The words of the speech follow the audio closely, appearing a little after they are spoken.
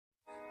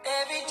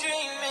every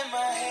dream in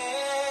my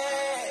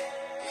head.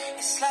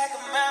 It's like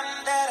a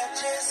mountain that I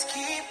just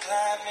keep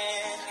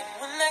climbing.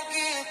 And when I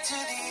get to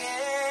the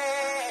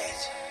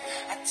edge,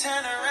 I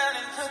turn around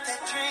and put that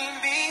dream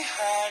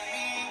behind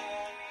me.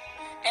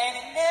 And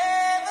it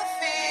never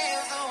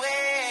feels the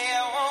way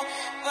I want,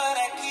 but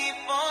I keep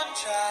on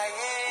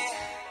trying.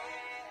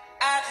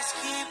 I just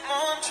keep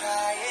on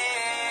trying.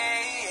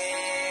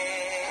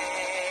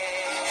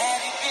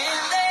 Have you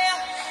been there?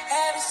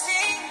 Have you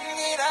seen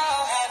it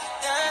all? Have you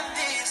done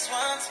this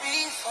once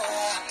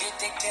before? Did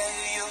they tell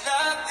you you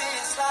love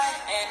this life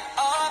and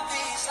all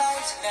these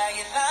lights? Now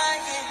you're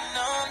lying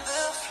on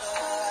the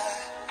floor,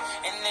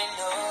 and they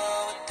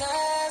know it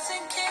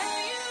doesn't kill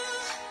you,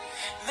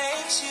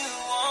 makes you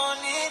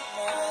want it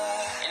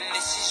more. And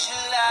this is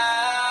your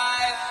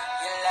life,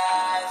 your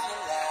life,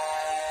 your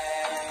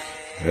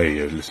life. Hey,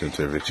 you're listening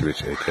to Richie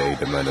Rich, aka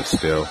The Man of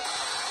Steel.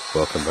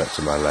 Welcome back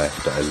to my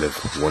life that I live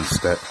one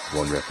step,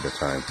 one rep at a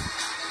time.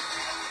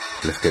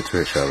 Let's get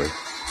to it, shall we?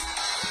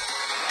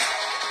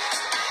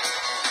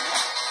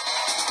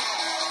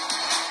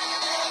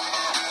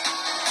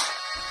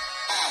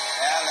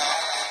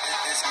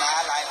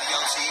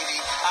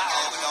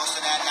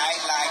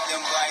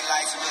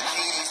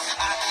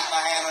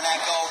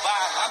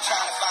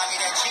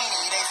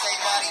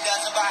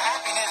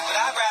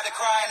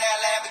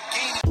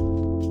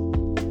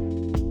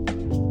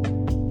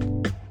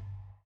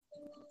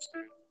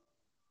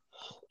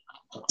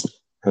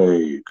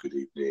 Hey, good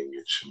evening.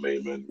 It's your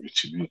main man,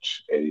 Richie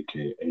Rich,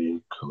 aka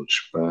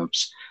Coach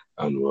Babs,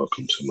 and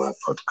welcome to my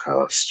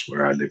podcast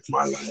where I live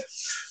my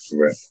life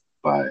rep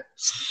by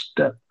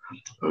step.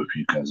 Hope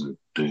you guys are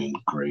doing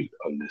great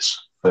on this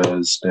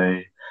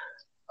Thursday.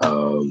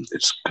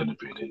 It's going to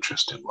be an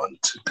interesting one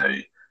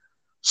today.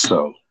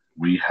 So,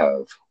 we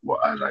have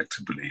what I like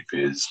to believe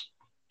is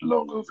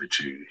long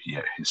overdue,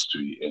 yet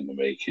history in the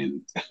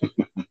making.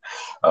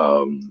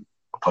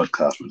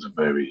 Podcast was a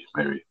very,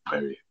 very,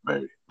 very,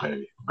 very,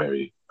 very,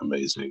 very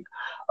amazing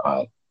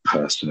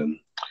person.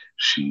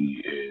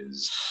 She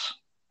is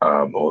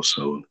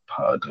also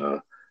part of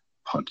the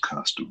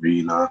podcast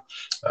arena.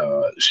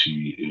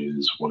 She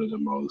is one of the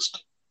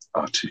most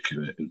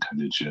articulate,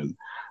 intelligent,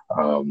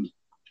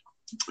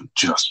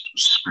 just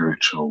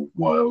spiritual,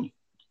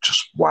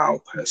 wow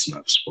person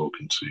I've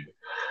spoken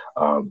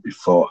to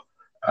before.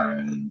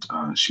 And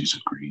she's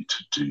agreed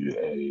to do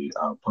a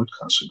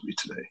podcast with me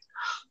today.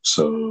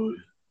 So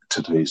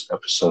today's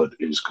episode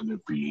is going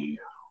to be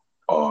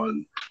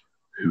on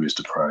who is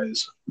the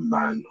prize,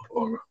 man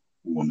or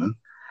woman.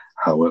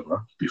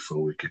 However,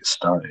 before we get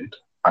started,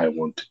 I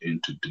want to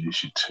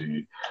introduce you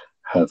to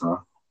Heather,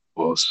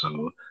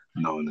 also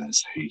known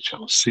as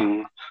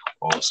HLC,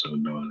 also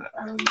known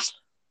as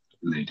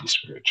Lady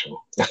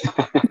Spiritual.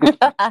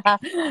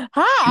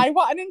 Hi,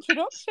 what an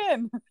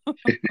introduction.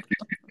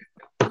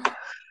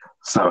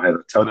 So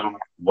Heather, tell them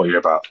what you're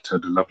about. Tell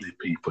the lovely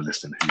people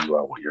listening who you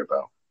are, what you're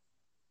about.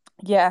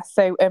 Yeah,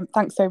 so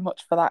thanks so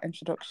much for that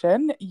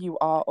introduction. You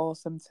are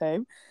awesome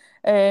too.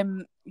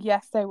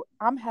 So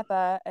I'm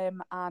Heather,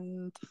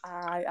 and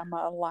I am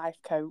a life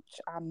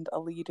coach and a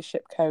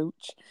leadership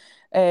coach.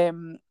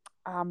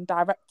 I'm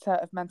director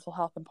of mental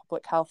health and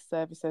public health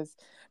services,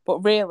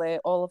 but really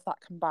all of that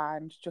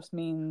combined just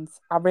means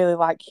I really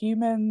like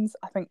humans.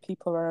 I think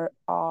people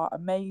are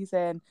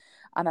amazing,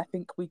 and I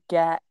think we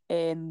get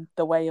in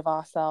the way of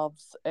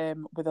ourselves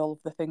with all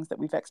of the things that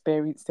we've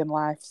experienced in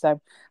life.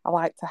 So I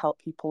like to help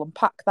people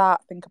unpack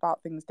that, think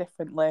about things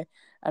differently,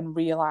 and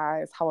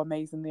realise how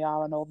amazing they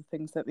are and all the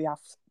things that they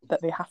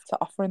have to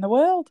offer in the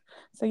world.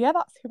 So yeah,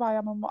 that's who I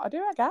am and what I do,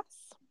 I guess.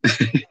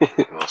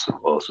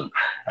 Awesome.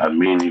 And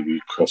me and you,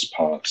 we cross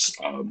paths,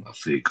 I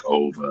think,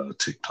 over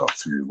TikTok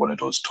through one of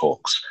those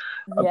talks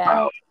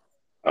about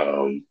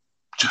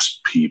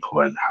just people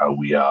and how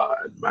we are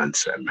and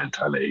mindset and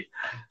mentality.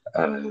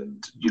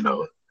 And, you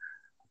know,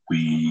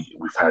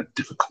 we've had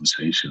different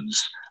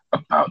conversations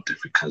about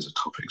different kinds of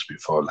topics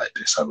before like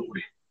this, haven't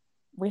we?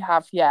 We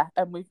have, yeah.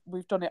 And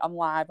we've done it on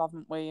live,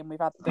 haven't we? And we've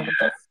had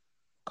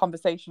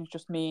conversations,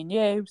 just me and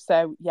you.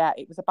 So, yeah,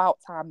 it was about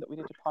time that we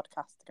did a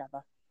podcast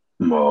together.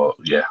 More,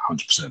 yeah,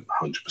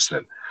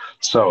 100%.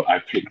 So I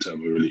picked up a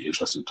really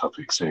interesting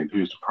topic saying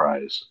who's the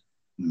prize,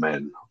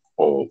 men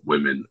or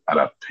women? And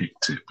I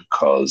picked it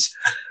because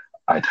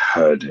I'd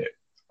heard it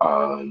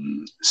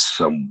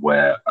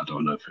somewhere. I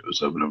don't know if it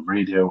was over the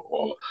radio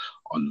or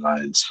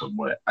online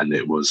somewhere. And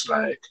it was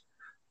like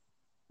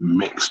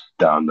mixed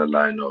down the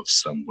line of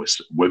some with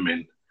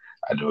women,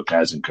 and there were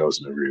guys and girls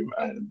in the room,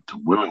 and the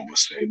women were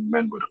saying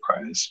men were the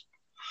prize.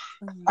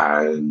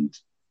 And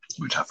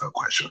which I felt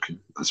quite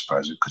shocking and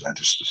surprising because I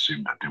just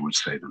assumed that they would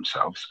say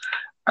themselves.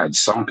 And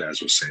some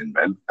guys were saying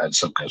men and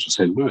some guys were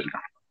saying women,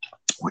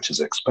 which is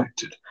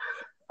expected.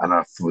 And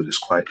I thought it's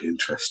quite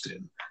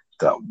interesting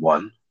that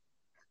one,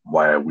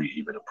 why are we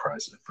even a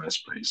prize in the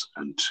first place?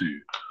 And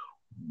two,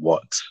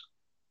 what,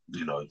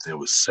 they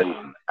were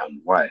saying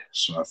and why.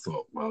 So I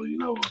thought, well, you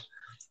know what?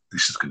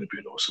 This is going to be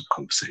an awesome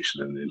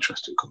conversation and an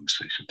interesting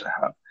conversation to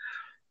have.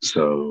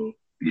 So,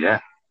 yeah.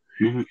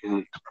 Who is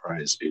the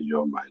prize in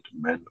your mind,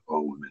 men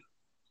or women?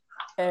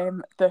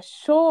 The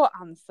short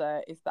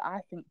answer is that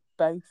I think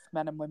both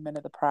men and women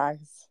are the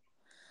prize.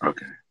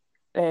 Okay.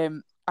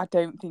 I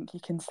don't think you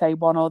can say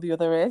one or the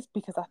other is,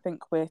 because I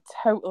think we're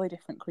totally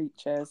different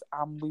creatures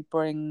and we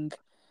bring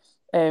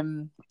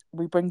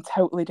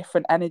totally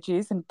different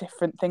energies and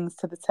different things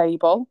to the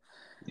table.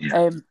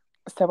 Yeah.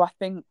 So I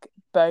think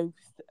both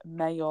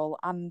male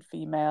and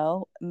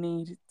female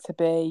need to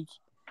be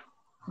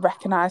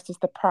recognised as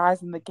the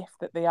prize and the gift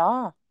that they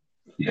are.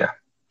 Yeah.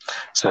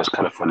 So it's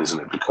kind of fun, isn't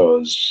it?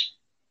 Because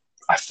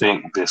I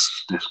think this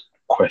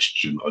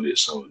question on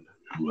its own,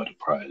 who are the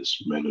prize,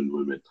 men and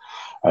women,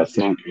 I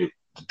think it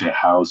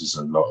houses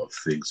a lot of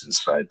things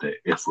inside there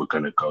if we're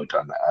going to go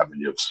down the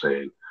avenue of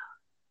saying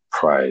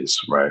prize,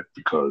 right?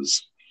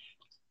 Because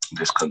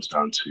this comes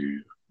down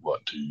to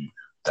what do you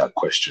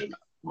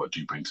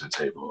bring to the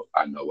table?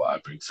 I know what I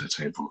bring to the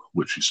table,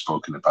 which we've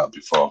spoken about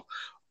before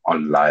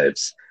on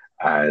lives,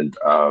 and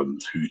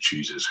who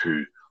chooses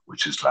who,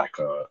 which is like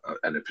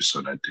an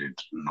episode I did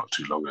not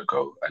too long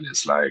ago. And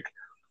it's like,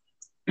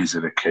 is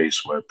it a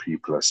case where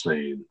people are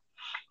saying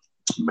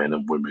men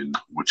and women,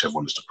 whichever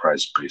one is the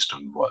prize, based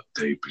on what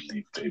they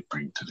believe they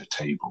bring to the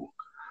table?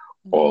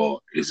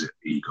 Or is it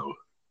ego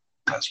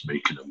that's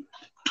making them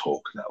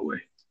talk that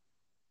way?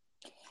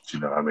 Do you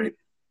know what I mean?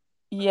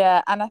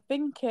 Yeah, and I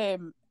think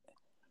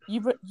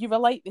you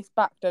relate this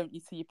back, don't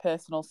you, to your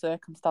personal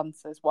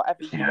circumstances,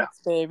 whatever your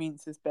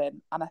experience has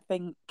been. And I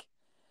think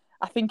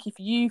if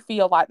you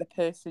feel like the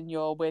person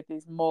you're with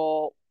is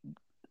more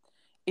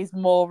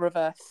of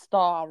a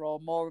star or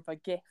more of a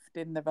gift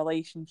in the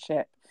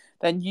relationship,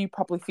 then you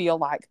probably feel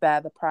like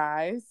they're the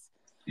prize.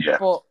 Yeah.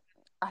 But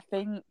I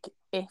think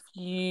if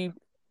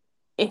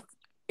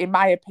in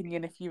my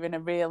opinion, if you're in a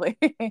really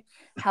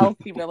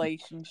healthy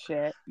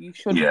relationship, you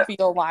shouldn't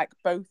feel like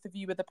both of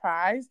you are the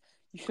prize.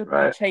 You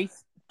shouldn't be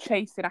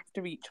chasing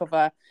after each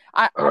other.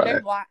 I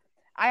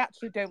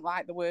actually don't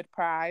like the word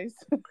prize.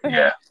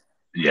 Yeah,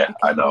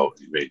 I know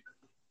what you mean.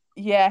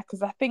 Yeah,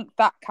 because I think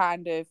that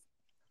kind of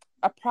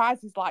a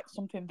prize is like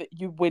something that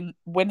you win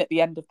at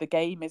the end of the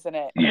game, isn't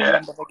it? Yeah, at the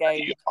end of the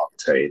game. You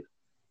obtain.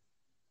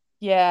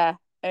 Yeah,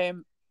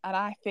 and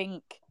I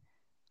think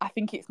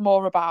it's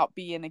more about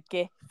being a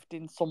gift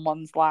in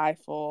someone's life,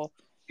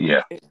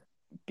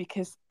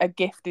 because a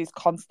gift is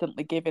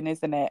constantly given,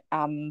 isn't it?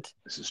 And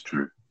this is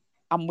true.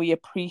 And we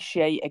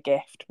appreciate a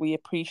gift. We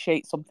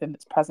appreciate something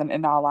that's present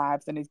in our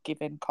lives and is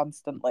given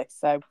constantly.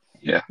 So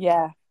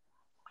yeah.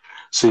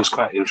 So it's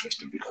quite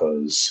interesting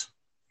because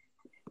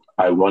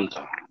I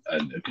wonder,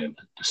 and again,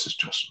 this is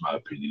just my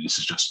opinion. This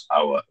is just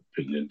our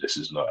opinion. This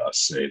is not us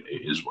saying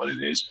it is what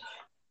it is.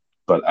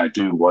 But I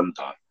do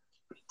wonder,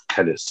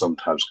 can it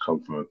sometimes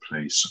come from a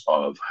place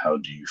of how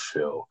do you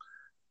feel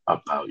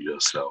about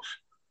yourself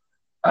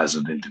as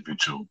an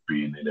individual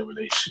being in a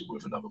relationship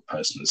with another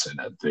person and saying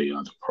that they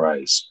are the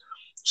prize?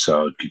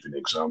 So I'll give you an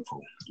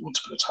example. Once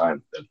upon a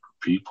time,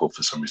 people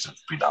for some reason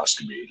have been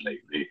asking me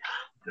lately,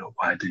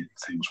 why did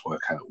things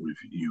work out with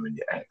you and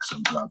your ex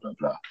and blah, blah,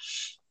 blah.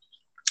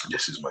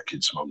 This is my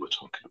kid's mom we're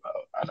talking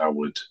about. And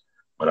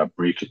when I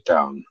break it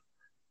down,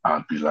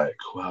 I'd be like,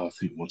 well, I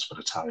think once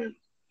upon a time,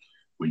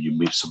 when you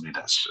meet somebody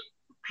that's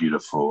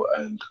beautiful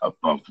and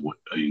above,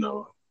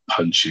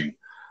 punching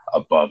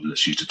above,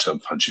 let's use the term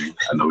punching.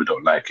 I know we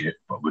don't like it,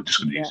 but we're just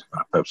going to use it for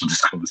the purpose of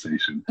this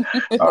conversation.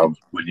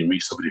 When you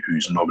meet somebody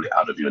who's normally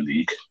out of your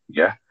league,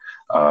 you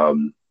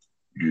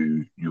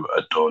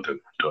adore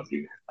them, don't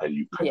you? And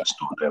you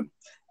pedestal them,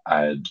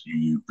 and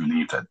you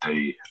believe that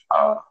they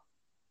are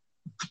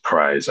the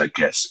prize, I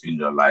guess, in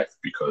your life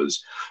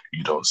because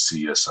you don't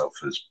see yourself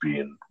as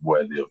being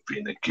worthy of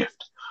being a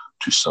gift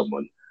to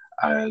someone.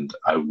 And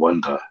I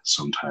wonder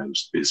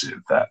sometimes, is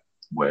that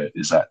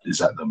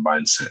the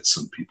mindset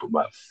some people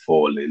might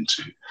fall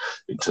into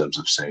in terms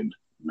of saying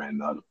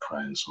men are the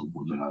prize or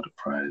women are the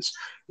prize?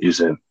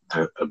 Isn't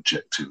the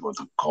objective or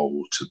the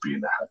goal to be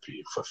in a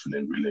happy,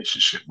 fulfilling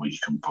relationship where you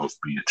can both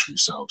be your true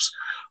selves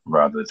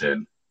rather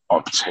than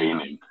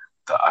obtaining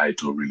the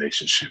ideal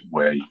relationship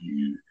where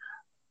you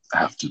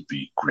have to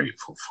be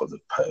grateful for the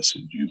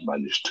person you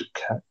managed to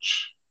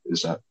catch?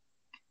 Is that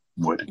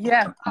what it is?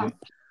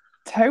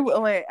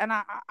 Totally. And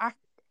I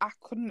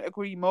couldn't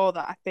agree more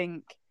that I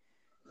think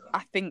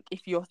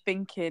if you're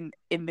thinking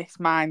in this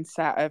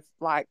mindset of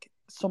like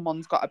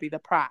someone's got to be the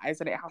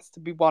prize and it has to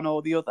be one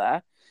or the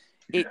other,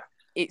 it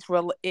is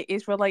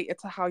related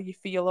to how you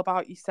feel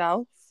about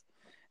yourself.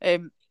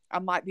 And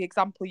like the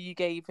example you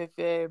gave of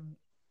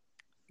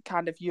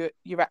kind of your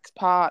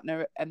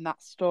ex-partner and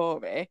that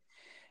story,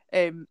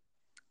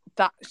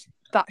 that's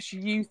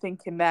you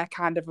thinking they're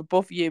kind of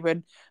above you,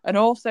 and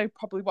also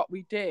probably what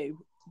we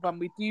do when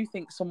we do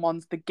think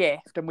someone's the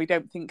gift and we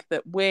don't think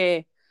that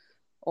we're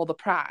or the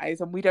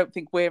prize and we don't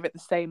think we're at the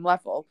same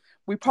level,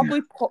 we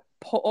probably put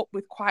up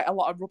with quite a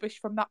lot of rubbish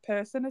from that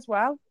person as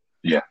well.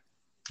 Yeah,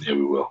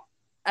 we will.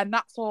 and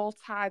that's all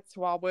tied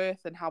to our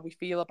worth and how we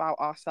feel about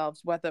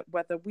ourselves, whether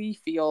we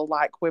feel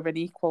like we're an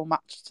equal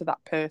match to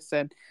that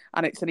person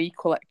and it's an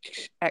equal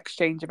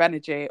exchange of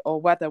energy, or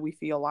whether we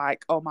feel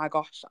like, oh my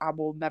gosh, I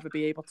will never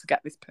be able to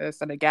get this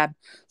person again,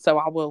 so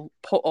I will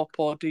put up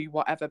or do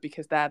whatever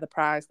because they're the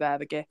prize, they're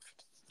the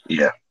gift.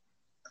 Yeah.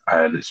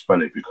 And it's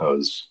funny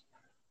because,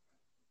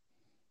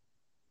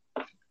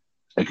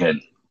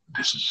 again,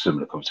 this is a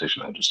similar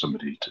conversation I had with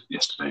somebody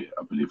yesterday,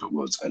 I believe it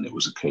was, and it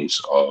was a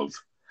case of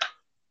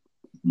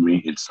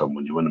meeting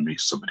someone. You want to meet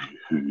somebody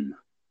who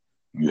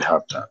you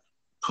have that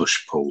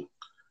push-pull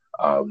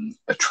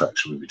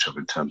attraction with each other,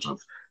 in terms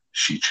of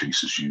she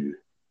chases you,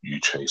 you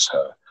chase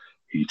her,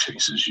 he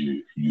chases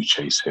you, you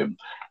chase him,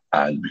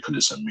 and because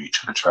it's a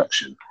mutual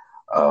attraction.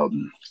 I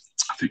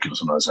think it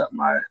was when I was at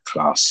my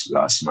class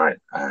last night,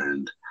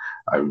 and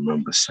I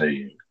remember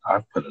saying,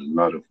 I've put a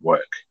lot of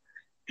work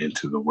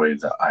into the way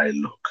that I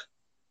look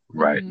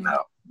right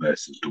now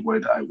versus the way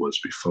that I was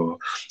before,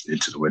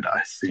 into the way that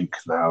I think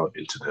now,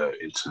 into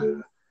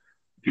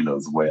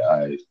the way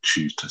I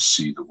choose to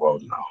see the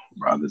world now,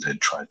 rather than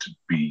trying to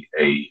be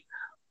a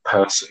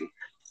person.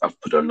 I've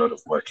put a lot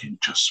of work in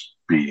just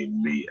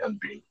being me and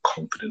being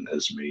confident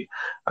as me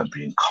and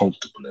being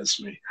comfortable as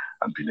me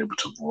and being able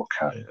to walk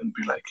out and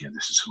be like, yeah,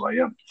 this is who I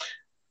am.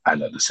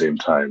 And at the same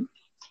time,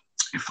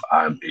 if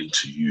I'm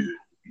into you,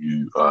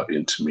 you are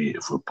into me,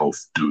 if we're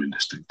both doing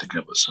this thing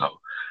together. So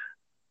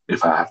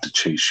if I have to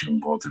chase you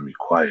more than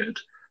required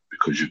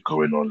because you're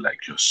going on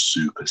like you're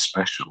super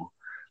special,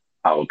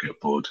 I'll get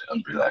bored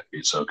and be like,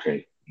 it's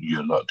okay.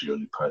 You're not the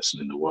only person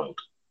in the world.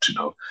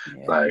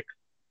 Like,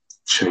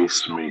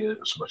 chase me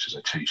as much as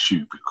I chase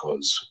you,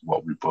 because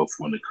what we both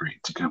want to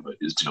create together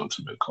is the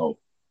ultimate goal.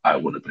 I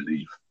want to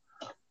believe.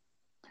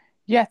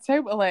 Yeah,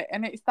 totally.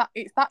 And it's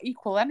that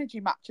equal energy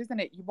match, isn't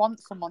it? You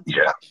want someone to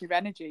match your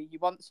energy. You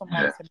want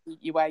someone to meet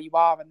you where you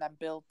are and then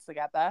build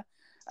together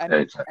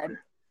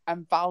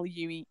and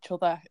value each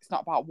other. It's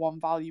not about one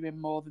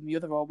valuing more than the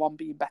other or one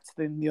being better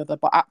than the other,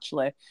 but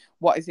actually,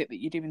 what is it that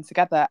you're doing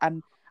together?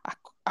 And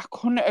I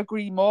couldn't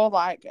agree more.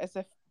 Like, as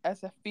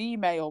a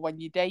female, when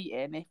you're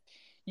dating, if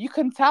you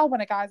can tell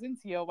when a guy's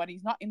into you or when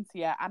he's not into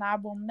you, and I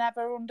will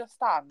never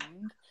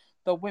understand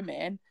the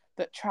women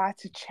that try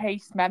to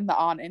chase men that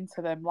aren't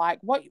into them. Like,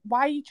 why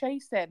are you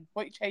chasing?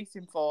 What are you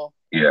chasing for?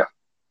 Yeah.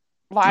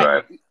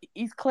 Like,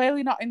 he's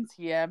clearly not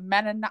into you.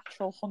 Men are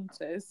natural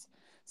hunters,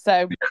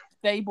 so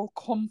they will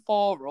come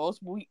for us.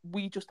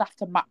 We just have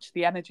to match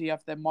the energy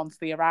of them once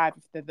they arrive,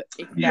 if they're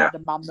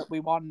the man that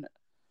we want.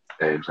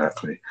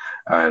 Exactly.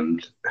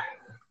 And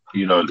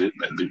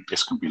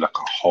this could be like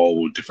a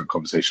whole different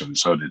conversation.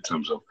 So in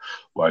terms of,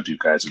 why do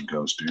guys and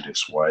girls do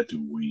this? Why do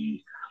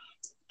we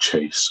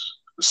chase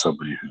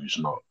somebody who's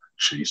not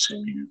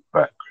chasing you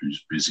back,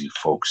 who's busy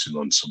focusing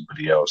on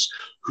somebody else,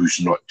 who's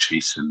not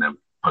chasing them,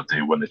 but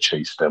they want to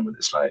chase them? And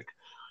it's like,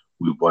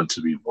 we want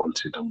to be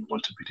wanted, and we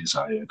want to be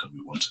desired, and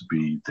we want to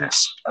be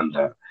this and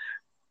that.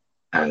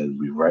 And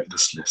we write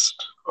this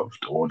list of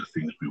all the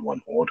things we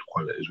want, all the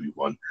qualities we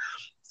want,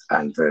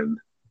 and then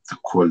the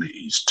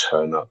qualities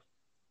turn up,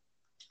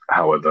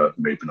 however,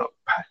 maybe not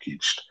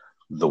packaged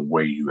the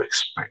way you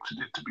expected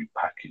it to be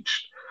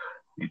packaged.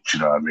 Do you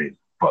know what I mean?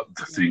 But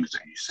the things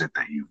that you said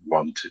that you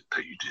wanted,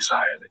 that you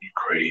desire, that you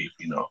crave,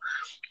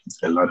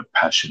 a lot of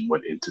passion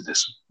went into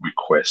this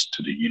request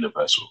to the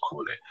universe, we'll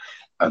call it.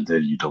 And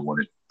then you don't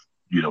want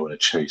to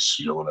chase.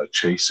 You don't want to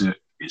chase it.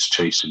 It's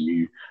chasing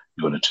you.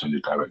 You want to turn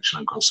your direction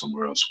and go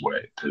somewhere else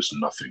where there's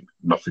nothing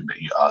that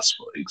you asked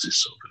for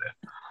exists over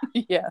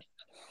there. Yeah.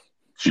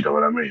 Do you know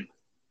what I mean?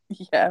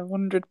 Yeah,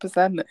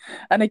 100%.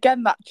 And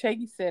again, that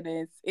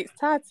chasing it's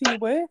tied to your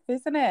worth,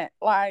 isn't it?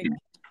 Like,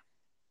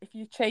 if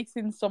you're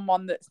chasing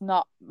someone that's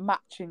not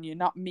matching you,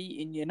 not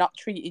meeting you, not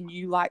treating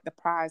you like the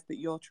prize that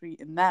you're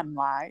treating them,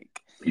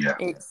 like,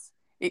 it's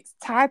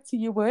tied to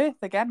your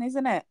worth again,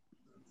 isn't it?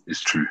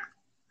 It's true.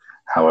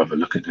 However,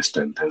 look at this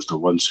then. There's the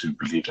ones who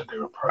believe that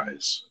they're a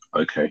prize,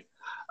 okay?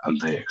 And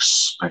they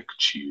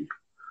expect you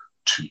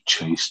to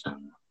chase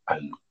them.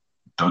 And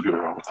don't get me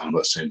wrong, I'm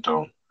not saying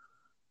don't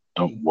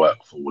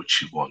work for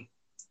what you want.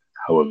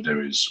 However,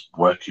 there is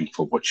working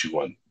for what you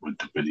want with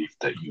the belief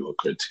that you are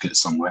going to get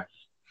somewhere.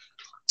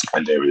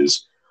 And there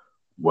is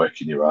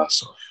working your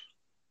ass off.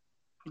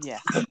 Yeah.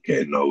 And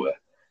getting nowhere.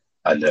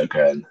 And they're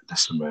going,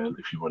 listen, man,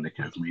 if you want to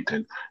give me,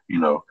 then,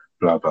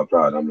 blah, blah,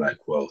 blah. And I'm like,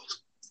 well,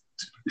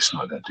 it's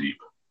not that deep.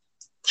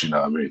 Do you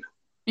know what I mean?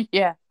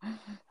 Yeah.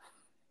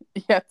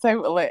 Yeah,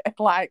 totally.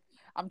 Like,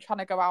 I'm trying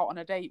to go out on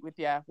a date with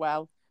you.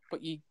 Well,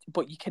 but you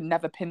can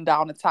never pin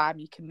down a time.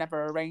 You can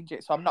never arrange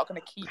it. So I'm not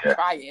going to keep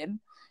trying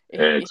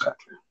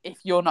if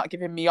you're not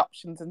giving me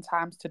options and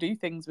times to do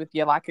things with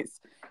you. Like,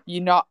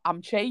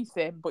 I'm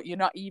chasing, but you're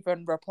not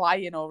even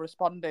replying or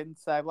responding.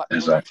 So let me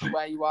leave you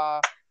where you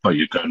are. But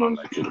you're going on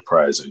like you're the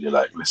prize, and you're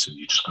like, listen,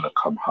 you're just gonna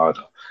come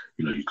harder.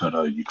 You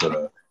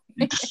gotta.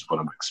 This is what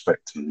I'm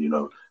expecting.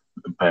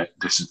 But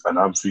this is, and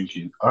I'm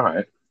thinking, all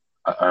right,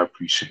 I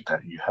appreciate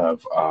that. You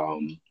have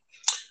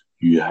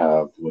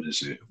what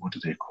is it? What do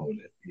they call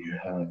it? You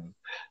have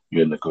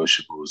your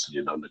negotiables and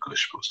your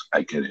non-negotiables.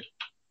 I get it.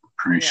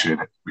 appreciate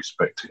it,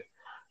 respect it.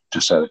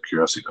 Just out of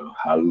curiosity, though,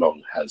 how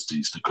long has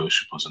these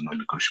negotiables and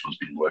non-negotiables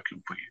been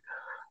working for you?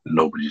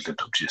 Nobody's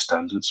lived up to your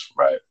standards,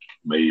 right?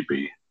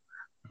 Maybe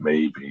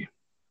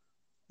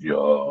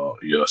your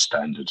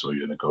standards or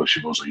your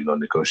negotiables or your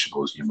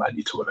non-negotiables, you might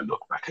need to want to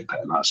look back at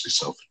that and ask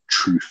yourself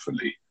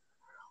truthfully,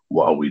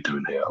 what are we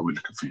doing here? Are we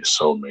looking for your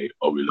soulmate?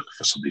 Or are we looking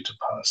for somebody to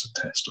pass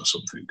a test or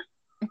something?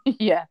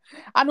 Yeah.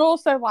 And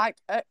also, like,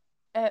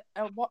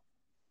 what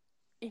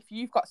if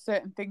you've got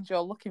certain things you're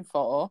looking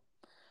for?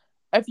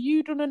 Have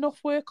you done enough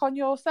work on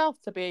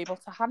yourself to be able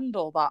to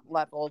handle that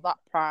level, that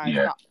prize,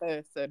 Yeah, that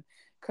person?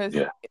 Because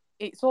yeah,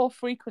 it's all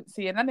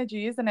frequency and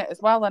energy, isn't it, as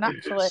well? And it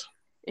actually, is.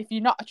 if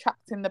you're not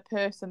attracting the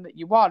person that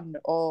you want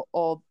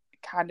or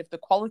kind of the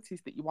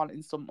qualities that you want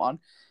in someone,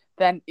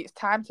 then it's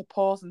time to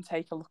pause and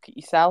take a look at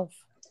yourself.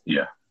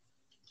 Yeah,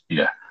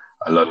 yeah.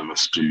 A lot of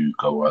us do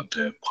go out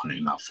there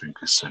pointing our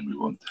fingers saying we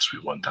want this, we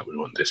want that, we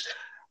want this.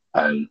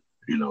 And,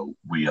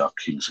 we are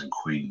kings and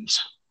queens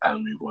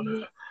and we want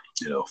to,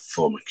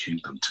 form a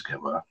kingdom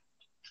together.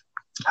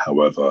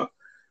 However,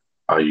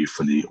 are you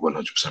fully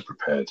 100%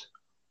 prepared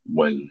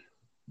when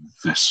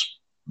this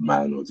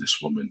man or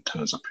this woman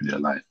turns up in your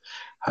life?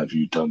 Have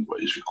you done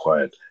what is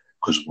required?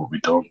 Because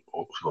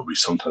what we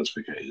sometimes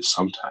forget is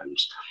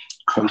sometimes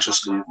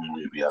consciously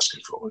we may be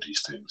asking for all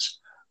these things,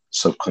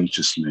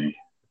 subconsciously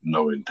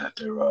knowing that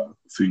there are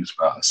things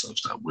about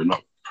ourselves that we're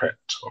not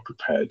prepped or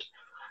prepared,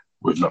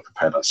 we've not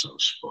prepared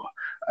ourselves for.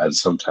 And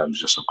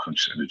sometimes your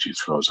subconscious energy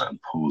throws out and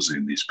pulls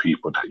in these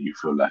people that you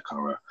feel like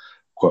are a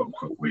quote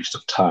unquote waste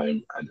of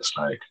time. And it's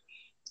like,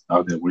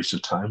 are they a waste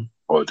of time?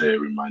 Or are they a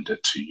reminder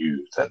to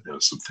you that there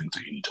are some things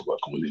that you need to work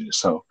on within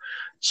yourself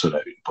so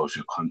that both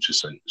your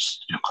conscious and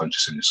your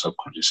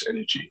subconscious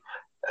energy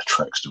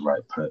attracts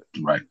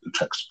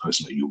attracts the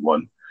person that you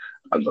want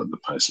and not the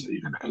person that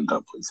you're going to end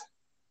up with.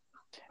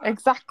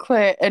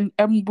 Exactly. And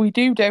we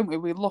do, don't we?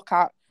 We look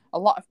at a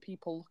lot of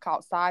people look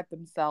outside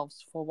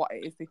themselves for what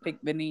it is they think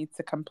they need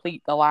to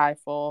complete their life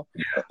or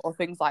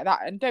things like that.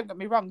 And don't get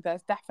me wrong,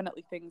 there's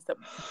definitely things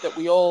that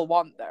we all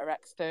want that are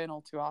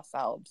external to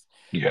ourselves.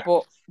 Yeah.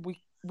 But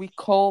we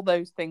call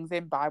those things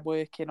in by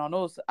working on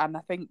us. And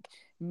I think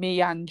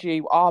me and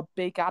you are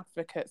big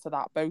advocates of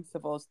that, both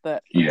of us,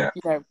 that,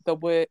 the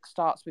work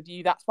starts with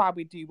you. That's why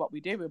we do what we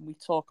do and we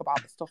talk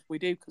about the stuff we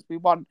do, because we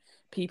want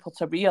people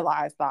to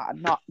realise that,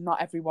 and not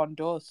everyone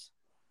does.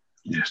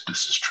 Yes,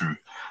 this is true.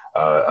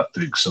 I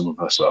think some of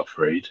us are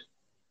afraid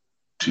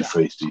to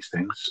face these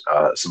things.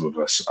 Some of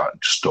us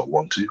just don't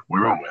want to.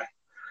 We're aware.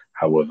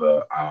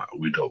 However,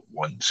 we don't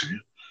want to.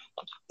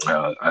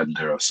 And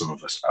there are some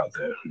of us out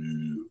there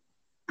who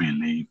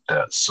believe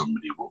that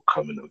somebody will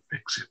come in and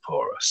fix it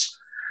for us.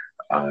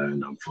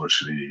 And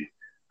unfortunately,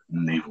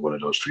 neither one of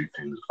those three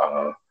things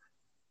are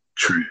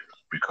true,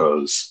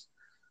 because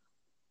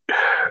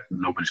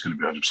nobody's going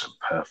to be 100%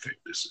 perfect.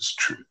 This is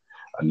true.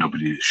 And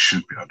nobody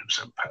should be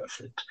 100%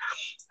 perfect.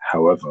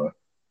 However,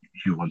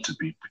 you want to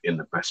be in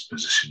the best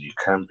position you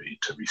can be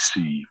to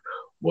receive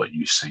what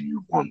you say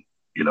you want.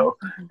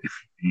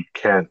 If you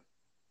can't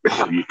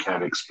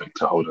expect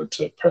to hold on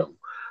to a pair of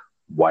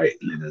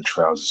white linen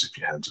trousers if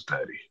your hands are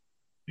dirty.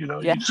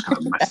 You're just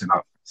gonna mess it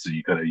up. So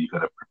you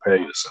gotta prepare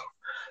yourself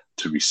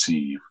to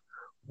receive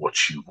what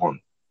you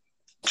want.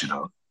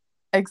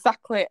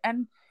 Exactly.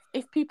 And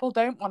if people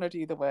don't want to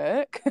do the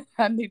work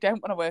and they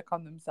don't want to work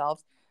on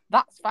themselves,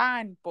 that's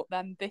fine. But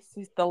then this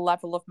is the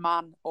level of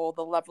man or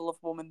the level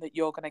of woman that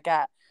you're going to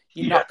get.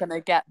 You're not going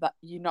to get that.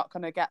 You're not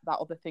going to get that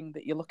other thing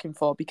that you're looking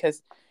for,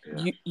 because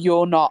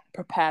you're not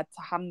prepared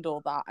to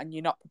handle that, and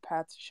you're not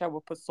prepared to show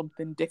up as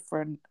something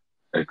different.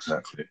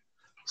 Exactly.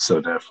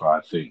 So therefore,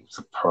 I think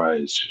the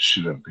prize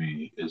shouldn't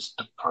be, is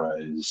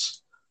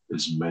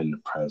men the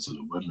prize or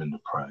the women the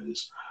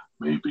prize?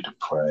 Maybe the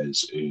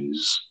prize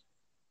is,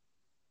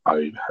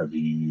 have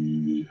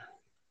you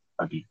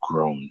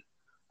grown?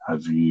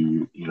 Have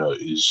you,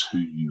 is who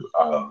you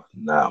are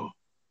now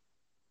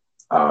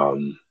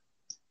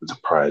the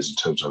prize in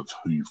terms of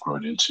who you've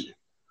grown into?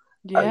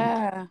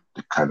 And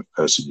the kind of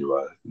person you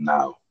are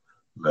now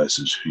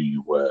versus who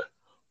you were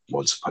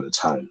once upon a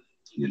time,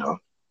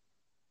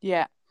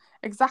 Yeah,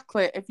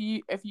 exactly. If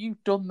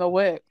you've done the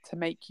work to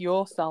make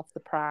yourself the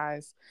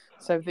prize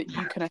so that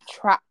you can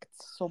attract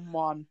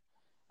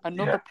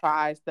another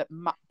prize that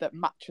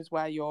matches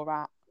where you're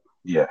at.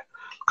 Yeah,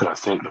 because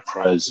I think the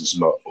prize is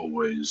not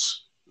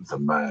always the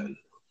man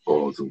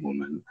or the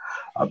woman.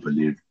 I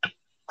believe the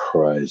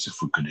prize, if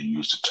we're going to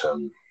use the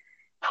term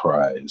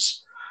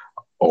prize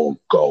or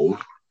goal,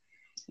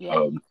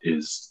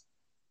 is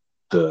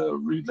the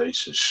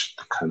relationship,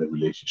 the kind of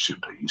relationship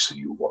that you say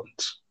you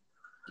want,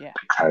 the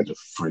kind of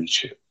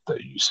friendship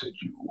that you said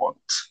you want.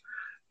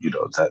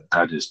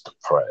 That is the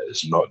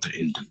prize, not the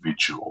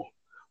individual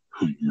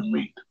who you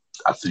meet.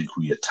 I think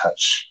we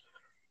attach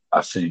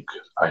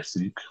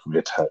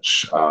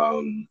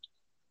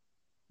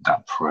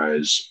that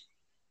prize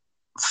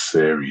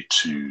theory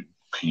to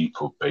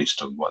people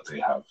based on what they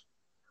have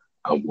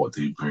and what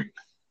they bring,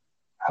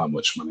 how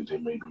much money they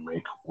maybe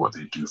make, what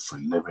they do for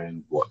a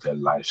living, what their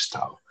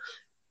lifestyle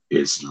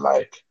is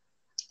like.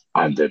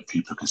 And then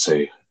people could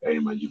say, hey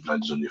man, you've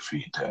landed on your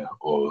feet there,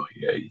 or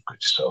yeah, you've got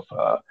yourself,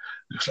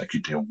 looks like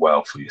you're doing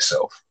well for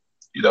yourself.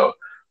 You know,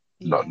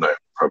 not Yeah. knowing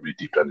probably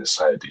deep down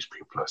inside these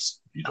people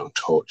are,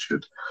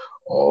 tortured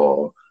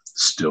or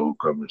still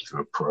going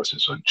through a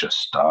process or just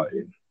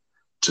starting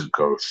to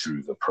go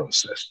through the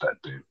process that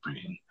they've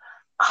been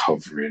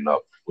covering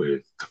up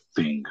with the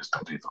things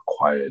that they've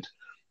acquired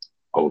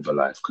over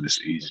life. Because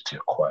it's easy to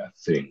acquire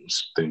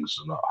things. Things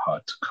are not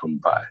hard to come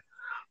by.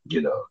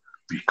 You know,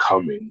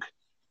 becoming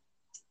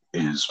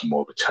is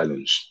more of a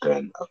challenge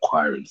than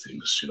acquiring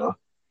things,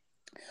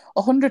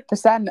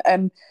 100%.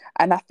 And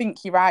I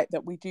think you're right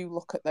that we do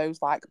look at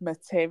those like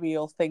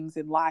material things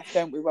in life,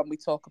 don't we, when we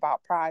talk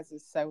about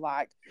prizes. So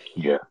like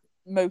Yeah,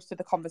 most of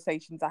the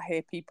conversations I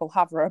hear people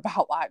have are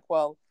about like,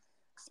 well,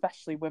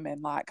 especially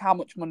women, like how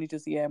much money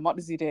does he earn? What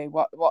does he do?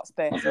 What's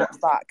this? yeah, What's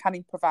that? Can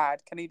he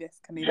provide? Can he this?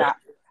 Can he yeah, that?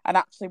 And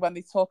actually, when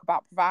they talk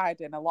about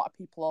providing, a lot of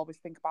people always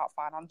think about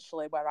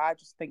financially, where I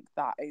just think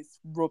that is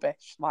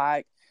rubbish.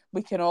 Like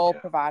we can all yeah.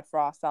 provide for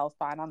ourselves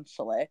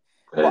financially,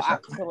 but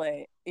Exactly.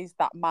 actually, is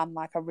that man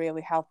like a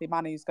really healthy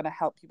man who's going to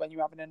help you when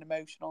you're having an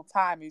emotional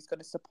time, who's going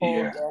to support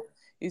Yeah, you,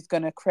 who's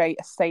going to create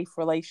a safe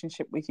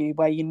relationship with you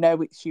where you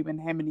know it's you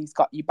and him and he's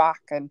got you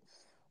back and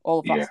all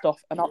of that yeah,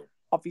 stuff. And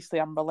obviously,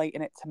 I'm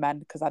relating it to men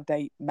because I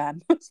date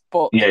men,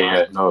 but yeah,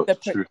 yeah. No, the,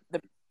 it's true.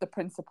 the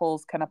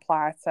principles can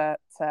apply to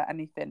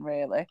anything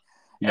really.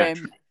 Yeah, Um,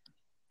 true.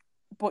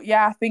 but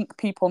yeah, I think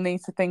people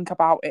need to think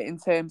about it in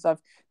terms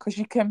of, because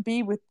you can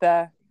be with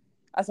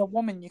as a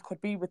woman, you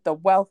could be with the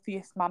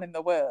wealthiest man in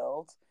the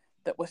world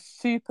that was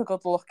super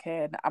good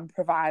looking and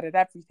provided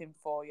everything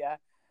for you.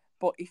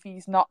 But if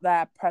he's not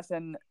there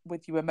present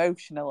with you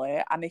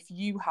emotionally, and if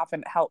you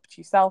haven't helped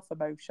yourself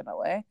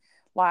emotionally,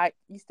 like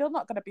you're still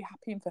not going to be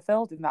happy and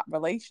fulfilled in that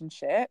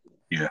relationship.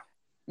 Yeah, you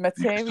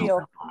can still Material,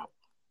 help out.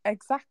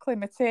 exactly,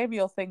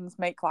 material things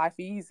make life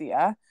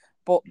easier,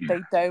 but Yeah,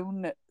 they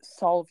don't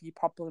solve your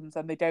problems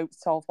and they don't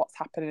solve what's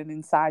happening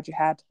inside your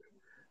head.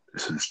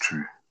 this is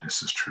true.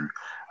 This is true.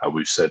 And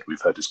we've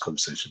had this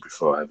conversation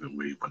before, haven't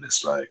we? When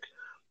it's like,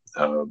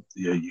 yeah,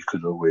 you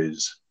could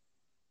always,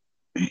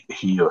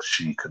 he or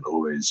she can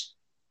always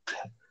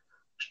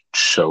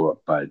show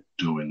up by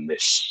doing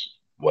this,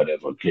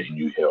 whatever, getting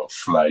you here or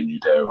flying you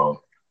there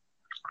or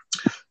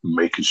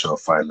making sure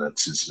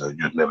finances,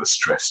 you're never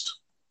stressed.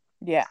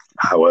 Yeah,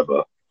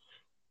 However,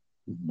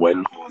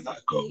 when all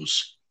that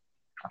goes,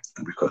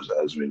 because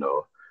as we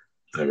know,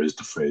 there is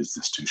the phrase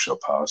 "this too shall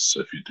pass."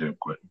 So if you're doing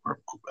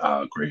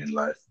great in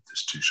life,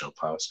 this too shall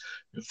pass.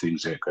 If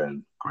things ain't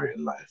going great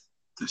in life,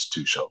 this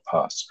too shall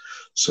pass.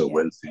 So yeah,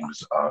 when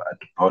things are at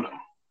the bottom,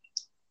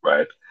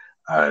 right,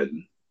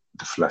 and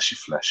the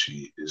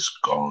flashy is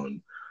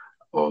gone,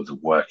 or the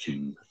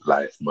working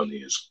life money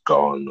is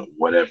gone, or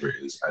whatever it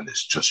is, and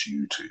it's just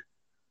you two,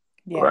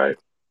 yeah, right?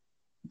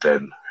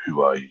 Then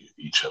who are you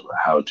each other?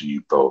 How do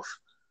you both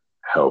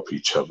help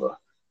each other?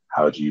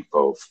 How do you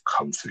both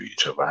comfort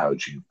each other? How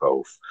do you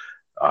both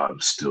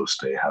still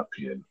stay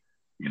happy and,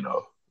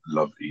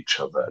 love each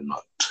other and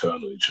not turn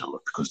on each other?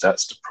 Because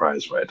that's the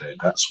prize right there.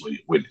 That's where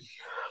you're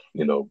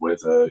winning.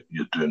 Whether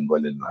you're doing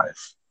well in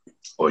life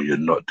or you're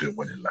not doing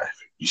well in life,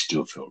 you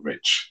still feel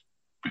rich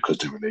because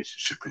the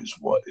relationship is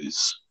what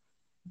is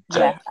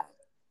there,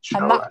 yeah.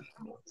 And and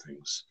more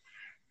things.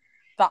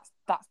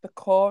 that's the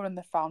core and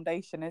the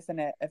foundation, isn't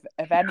it, of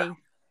Yeah,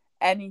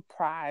 any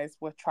prize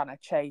we're trying to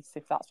chase,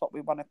 if that's what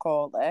we want to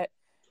call it.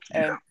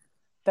 yeah,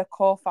 The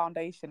core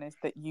foundation is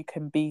that you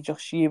can be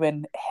just you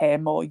and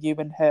him or you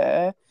and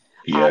her,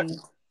 yeah, and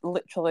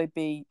literally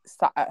be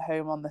sat at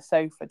home on the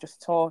sofa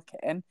just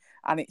talking,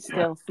 and it yeah,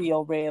 still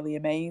feel really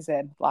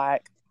amazing.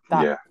 Like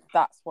that. yeah.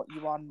 That's what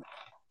you want.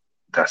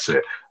 That's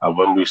it. And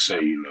when we say,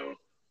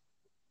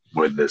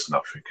 when there's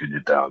nothing in you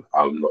down,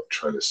 I'm not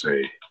trying to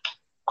say,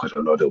 because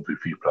I know there'll be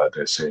people out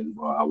there saying,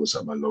 well, I was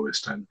at my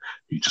lowest and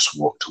he just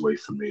walked away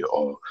from me,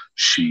 or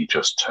she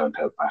just turned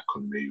her back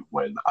on me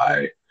when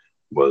I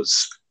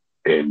was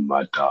in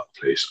my dark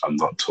place. I'm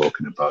not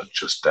talking about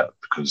just that,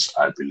 because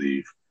I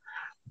believe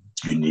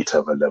you need to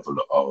have a level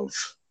of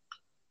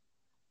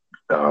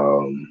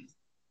um,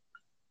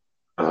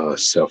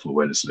 self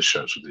awareness and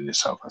assurance within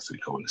yourself, I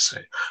think I want to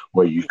say,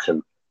 where you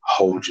can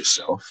hold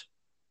yourself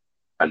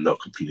and not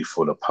completely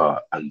fall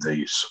apart, and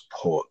they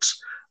support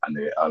and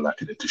they are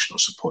like an additional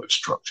supportive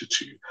structure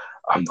to you.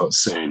 I'm not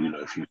saying,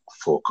 if you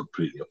fall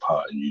completely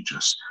apart and you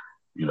just,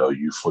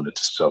 you fall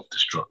into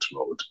self-destruct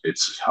mode,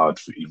 it's hard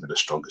for even the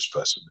strongest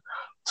person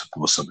to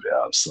pull somebody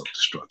out of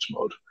self-destruct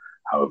mode.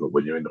 However,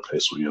 when you're in a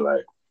place where you're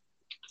like,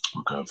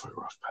 we're going for a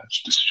rough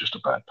patch, this is just a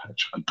bad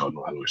patch, I don't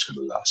know how long it's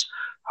going to last.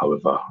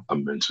 However,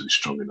 I'm mentally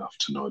strong enough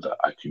to know that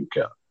I can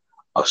get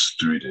us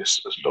through this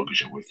as long as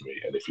you're with me.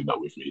 And if you're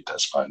not with me,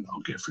 that's fine.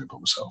 I'll get through by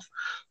myself.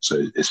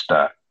 So it's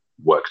that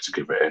work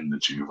together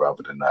energy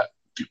rather than that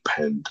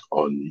depend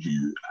on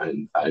you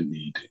and I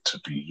need it to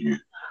be you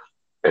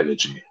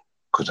energy,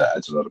 because that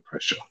adds a lot of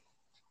pressure.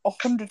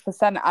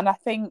 100%. And I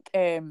think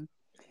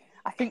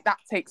that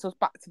takes us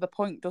back to the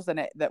point, doesn't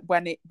it? That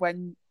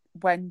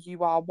when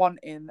you are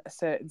wanting a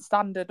certain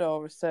standard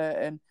or a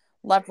certain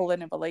level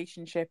in a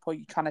relationship or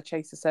you're trying to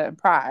chase a certain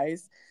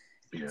prize,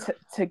 Yeah.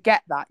 to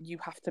get that, you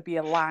have to be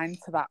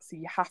aligned to that. So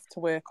you have to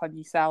work on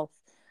yourself.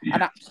 Yeah.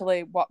 And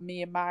actually, what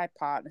me and my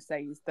partner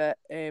say is that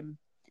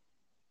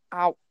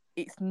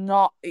it's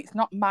not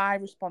my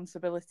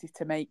responsibility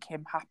to make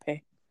him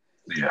happy.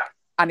 Yeah.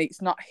 And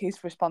it's not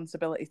his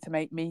responsibility to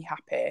make me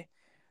happy.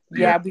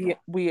 Yeah.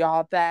 We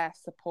are there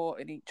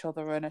supporting each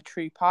other in a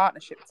true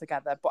partnership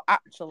together. But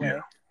actually,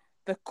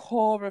 the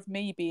core of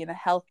me being a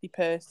healthy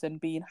person,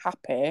 being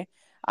happy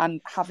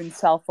and having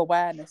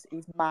self-awareness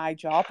is my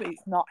job.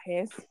 It's not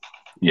his.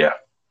 Yeah.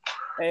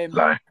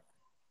 Like,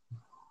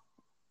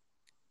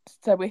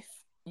 so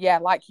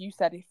like you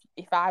said,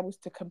 if I was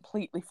to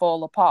completely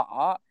fall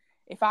apart,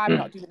 if I'm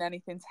not doing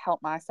anything to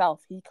help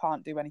myself, he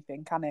can't do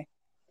anything, can he?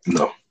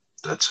 No,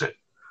 that's it.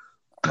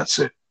 That's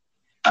it.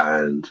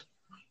 And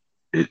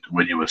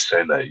when you were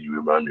saying that, you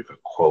remind me of a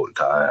quote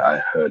that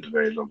I heard a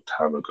very long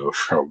time ago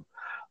from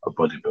a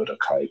bodybuilder,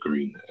 Kai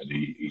Green, and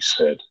he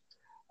said,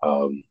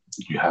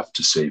 you have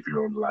to save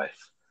your own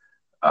life,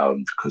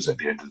 because at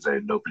the end of the day,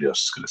 nobody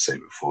else is going to save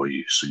it for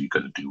you. So you got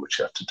to do what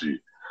you have to do.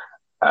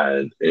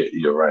 And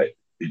you're right.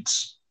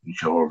 It's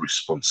your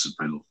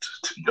responsibility.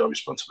 Your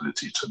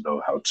responsibility to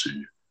know how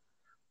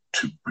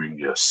to bring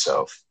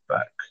yourself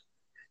back,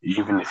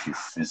 even if you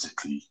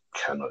physically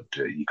cannot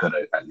do it. You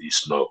gotta at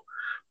least know,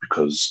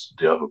 because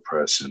the other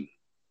person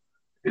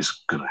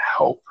is gonna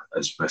help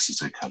as best as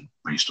they can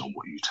based on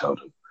what you tell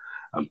them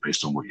and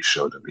based on what you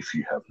show them. If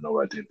you have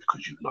no idea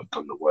because you've not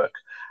done the work,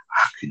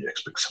 how can you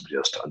expect somebody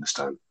else to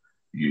understand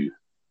you?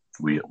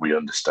 We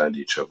understand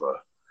each other.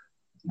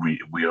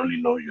 We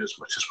only know you as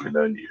much as we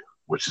learn you,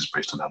 which is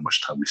based on how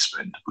much time we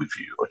spend with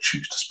you or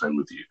choose to spend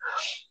with you.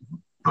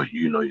 But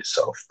you know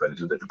yourself better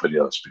than everybody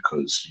else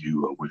because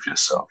you are with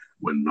yourself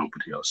when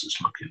nobody else is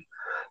looking.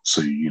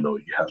 So you know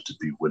you have to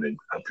be willing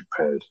and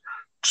prepared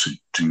to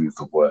do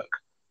the work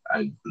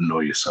and know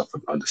yourself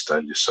and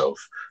understand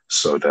yourself,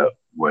 so that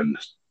when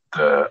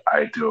the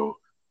ideal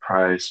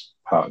prize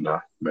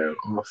partner, male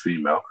or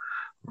female,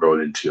 roll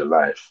into your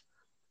life,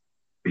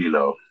 you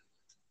know,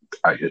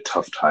 at your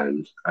tough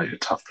times, at your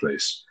tough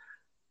place,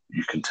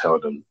 you can tell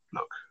them,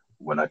 look,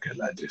 when I get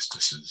like this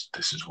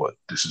is what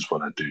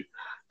I do.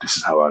 This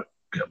is how I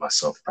get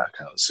myself back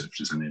out. So if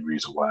there's any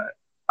reason why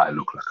I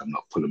look like I'm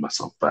not pulling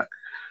myself back,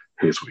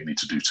 here's what you need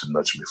to do to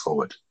nudge me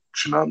forward.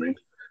 Do you know what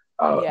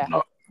I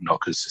mean?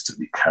 Not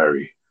consistently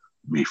carry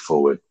me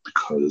forward,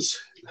 because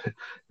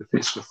if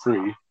it's for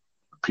free,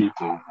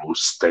 people will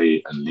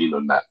stay and lean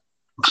on that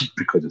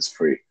because it's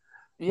free.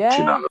 Yeah. Do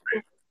you know what I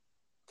mean?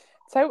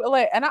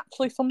 Totally. And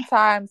actually,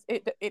 sometimes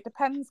it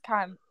depends.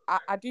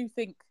 I do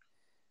think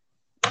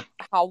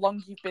how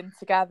long you've been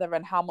together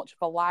and how much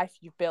of a life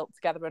you've built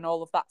together and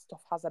all of that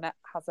stuff has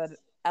an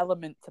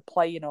element to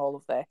play in all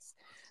of this.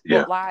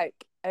 Yeah. But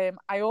like,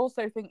 I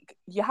also think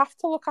you have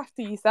to look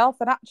after yourself.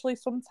 And actually,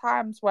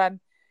 sometimes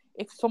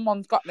if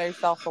someone's got no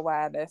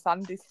self-awareness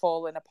and is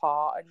falling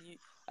apart,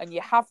 and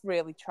you have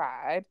really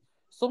tried,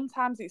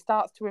 sometimes it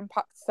starts to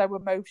impact so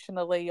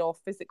emotionally or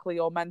physically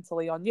or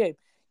mentally on you.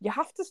 You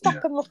have to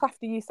stop and look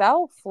after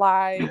yourself.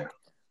 Like,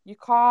 you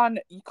can't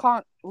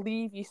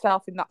leave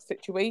yourself in that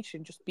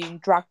situation just being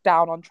dragged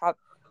down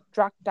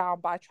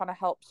by trying to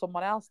help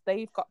someone else.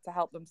 They've got to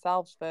help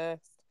themselves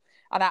first.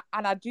 And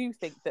I do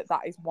think that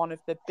is one of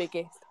the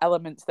biggest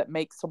elements that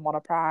makes someone a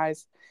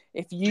prize.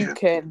 If you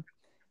can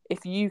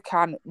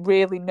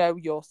really know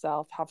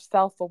yourself, have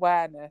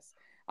self-awareness,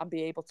 and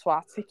be able to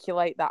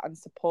articulate that and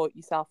support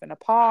yourself in a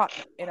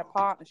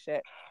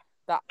partnership,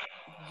 that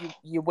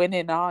you're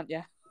winning, aren't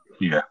you?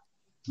 Yeah.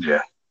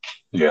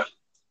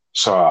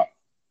 So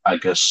I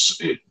guess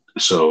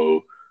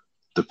so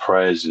the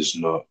prize is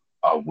not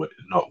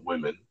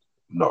women,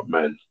 not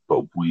men,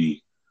 but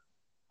we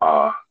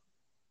are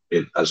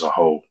it as a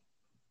whole,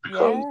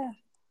 because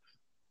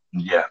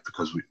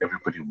because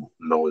everybody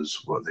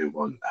knows what they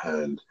want,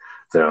 and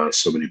there are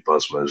so many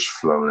buzzwords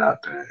flown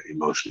out there: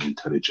 emotionally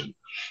intelligent,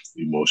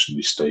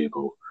 emotionally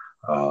stable,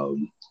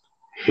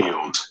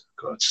 healed.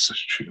 God, it's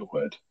such a tricky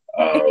word.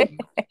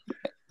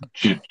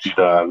 Do you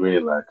know what I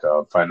mean? Like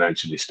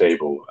financially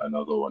stable,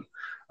 another one.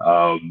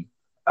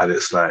 And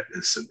it's like,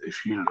 listen,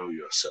 if you know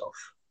yourself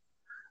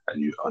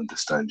and you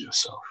understand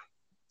yourself,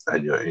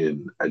 and you're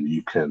in, and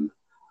you can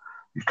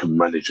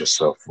manage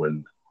yourself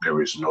when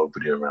there is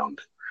nobody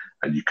around,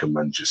 and you can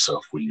manage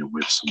yourself when you're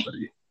with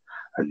somebody,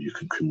 and you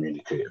can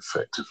communicate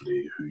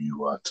effectively who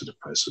you are to the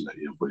person that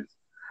you're with,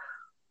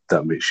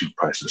 that makes you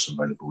priceless and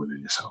valuable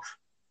within yourself.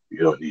 You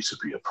don't need to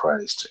be a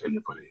prize to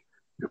anybody.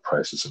 Your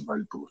priceless and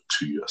valuable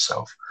to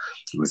yourself,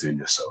 within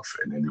yourself,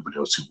 and anybody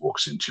else who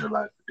walks into your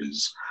life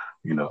is,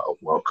 a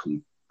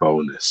welcome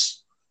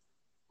bonus.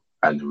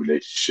 And the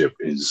relationship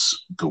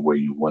is the way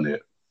you want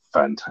it.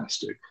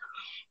 Fantastic.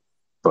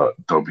 But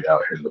don't be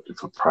out here looking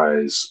for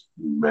prize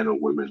men or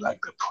women like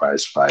the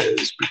prize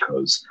fighters,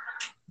 because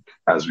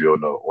as we all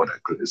know, all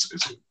that glitters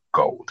isn't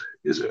gold,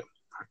 is it?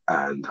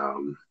 And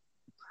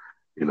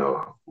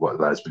what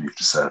lies beneath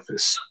the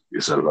surface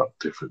is a lot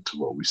different to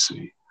what we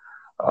see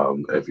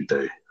every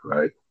day,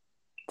 right?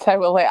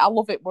 Totally. I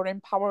love it. We're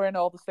empowering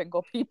all the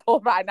single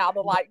people right now.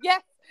 They're like,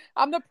 yes,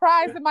 I'm the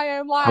prize in my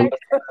own life.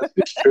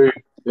 It's true.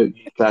 You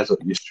guys,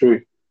 it's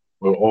true.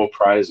 We're all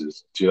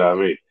prizes. Do you know what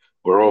I mean?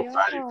 We're all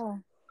valuable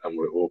and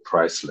we're all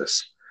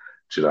priceless.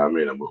 Do you know what I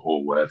mean? And we're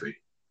all worthy.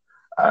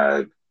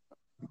 And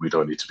we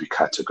don't need to be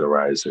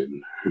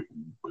categorizing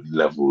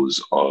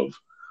levels of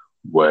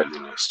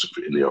worthiness to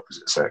fit in the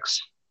opposite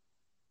sex.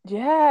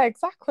 Yeah,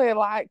 exactly.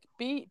 Like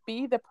be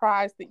the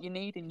prize that you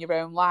need in your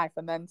own life,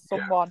 and then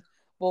someone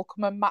will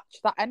come and match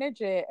that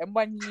energy. And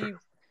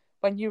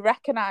when you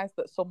recognize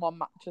that someone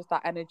matches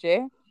that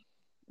energy,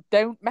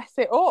 don't mess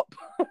it up.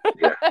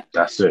 Yeah,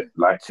 that's it.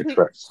 Like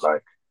attracts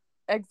like.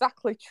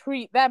 Exactly.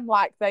 Treat them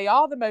like they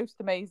are the most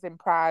amazing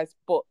prize,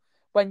 but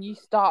when you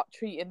start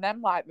treating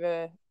them like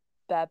they're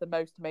the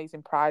most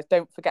amazing prize,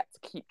 don't forget to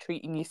keep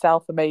treating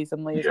yourself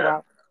amazingly as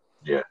well.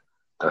 Yeah,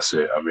 that's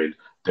it. I mean,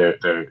 they're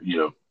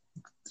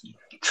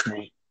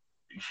treat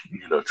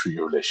treat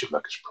your relationship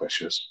like it's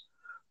precious.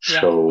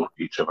 Show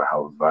each other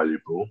how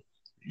valuable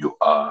you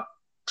are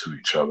to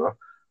each other.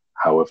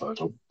 However,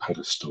 don't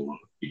pedestal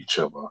each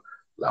other.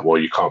 Like, well,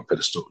 you can't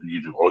pedestal.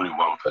 Only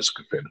one person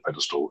can fit in the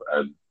pedestal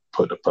and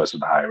put the person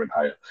higher and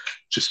higher.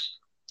 Just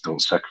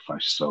don't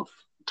sacrifice yourself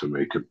to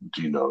make it.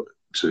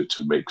 To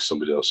make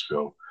somebody else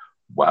feel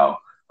wow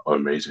or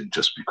amazing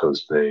just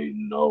because they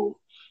know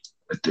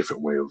a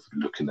different way of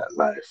looking at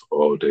life,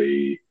 or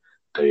they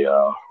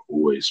are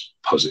always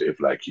positive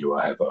like you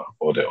are, Heather,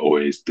 or they're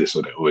always this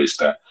or they're always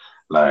that.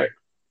 Like,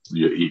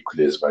 you're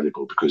equally as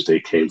valuable because they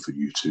came for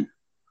you too.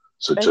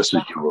 So just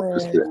as you were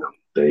pursuing them,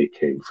 they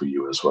came for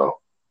you as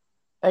well.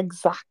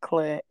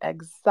 Exactly.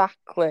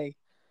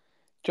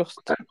 Just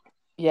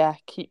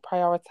keep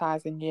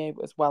prioritizing you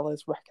as well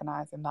as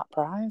recognizing that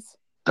prize.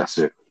 That's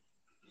it.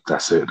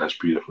 That's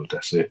beautiful.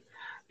 That's it.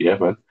 Yeah,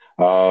 man.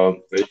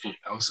 Anything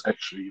else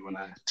actually you want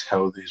to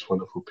tell these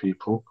wonderful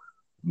people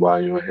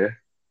while you're here?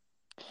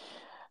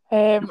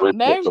 No,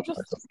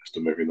 just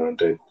them every now and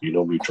then. You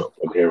know, we drop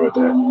one here or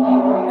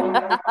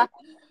there.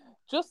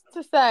 Just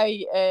to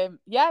say,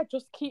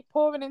 just keep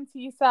pouring into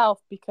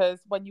yourself, because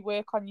when you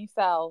work on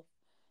yourself,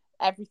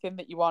 everything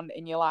that you want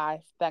in your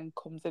life then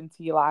comes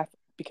into your life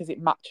because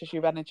it matches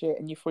your energy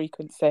and your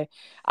frequency.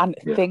 And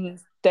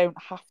things don't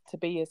have to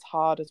be as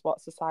hard as what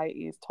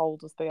society has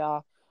told us they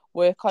are.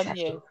 Work on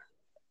you,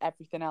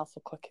 everything else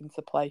will click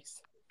into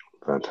place.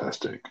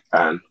 Fantastic.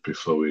 And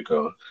before we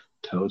go,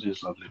 tell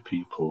these lovely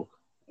people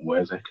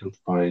where they can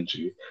find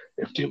you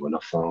if they want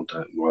to find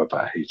out more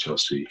about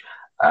HLC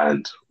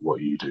and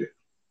what you do.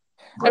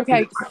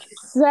 Okay,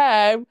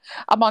 so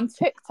I'm on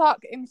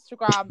TikTok,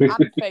 Instagram,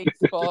 and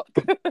Facebook.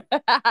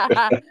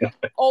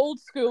 Old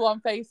school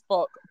on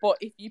Facebook, but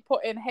if you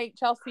put in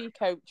HLC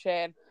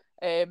coaching,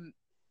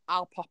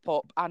 I'll pop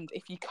up. And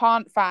if you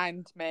can't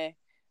find me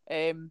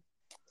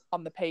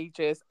on the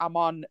pages, I'm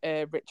on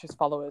Rich's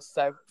followers.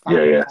 So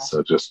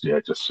so just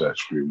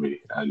search through me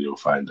and you'll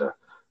find a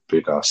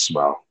big ass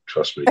smile.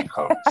 Trust me, you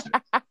can't miss it.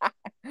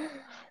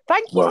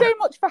 Thank you so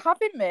much for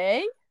having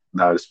me.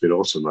 No, it's been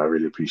awesome. I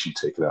really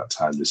appreciate you taking out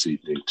time this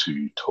evening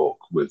to talk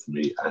with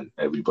me and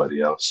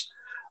everybody else.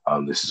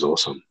 This is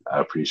awesome.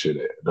 I appreciate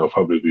it. There'll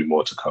probably be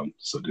more to come.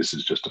 So this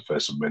is just the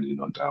first of many,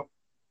 no doubt.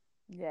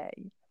 Yay.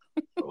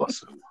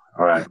 Awesome.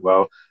 All right.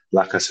 Well,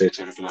 like I say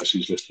to everyone else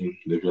who's listening,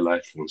 live your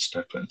life one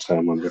step at a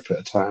time, one rep at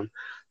a time.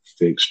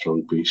 Think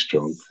strong, be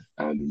strong.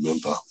 And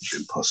remember,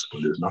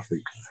 impossible is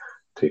nothing.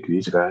 Take it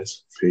easy,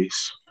 guys.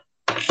 Peace.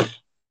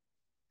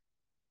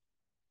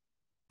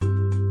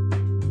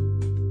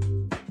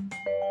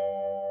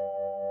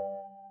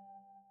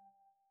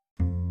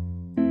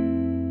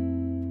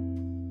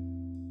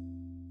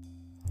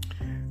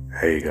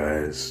 Hey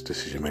guys,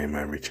 this is your main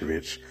man Richie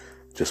Rich.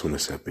 Just want to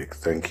say a big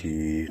thank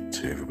you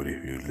to everybody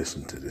who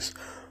listened to this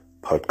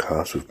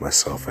podcast with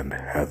myself and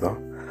Heather.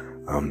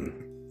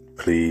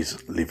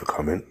 Please leave a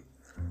comment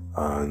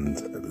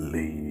and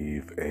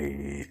leave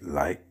a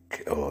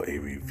like or a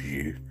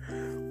review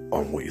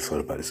on what you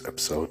thought about this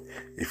episode.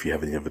 If you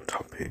have any other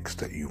topics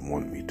that you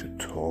want me to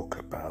talk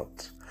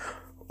about,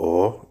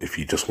 or if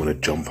you just want to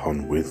jump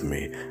on with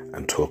me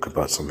and talk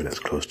about something that's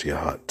close to your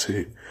heart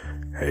too,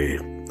 hey,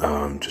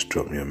 just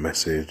drop me a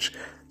message,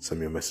 send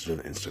me a message on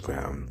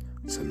Instagram,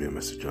 send me a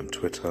message on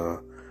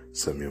Twitter,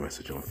 send me a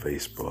message on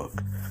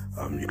Facebook.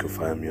 You can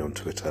find me on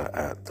Twitter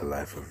at The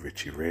Life of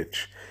Richie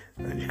Rich,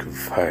 and you can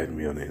find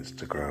me on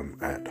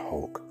Instagram at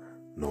Hulk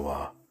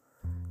Noir.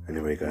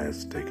 Anyway,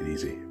 guys, take it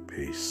easy.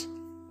 Peace.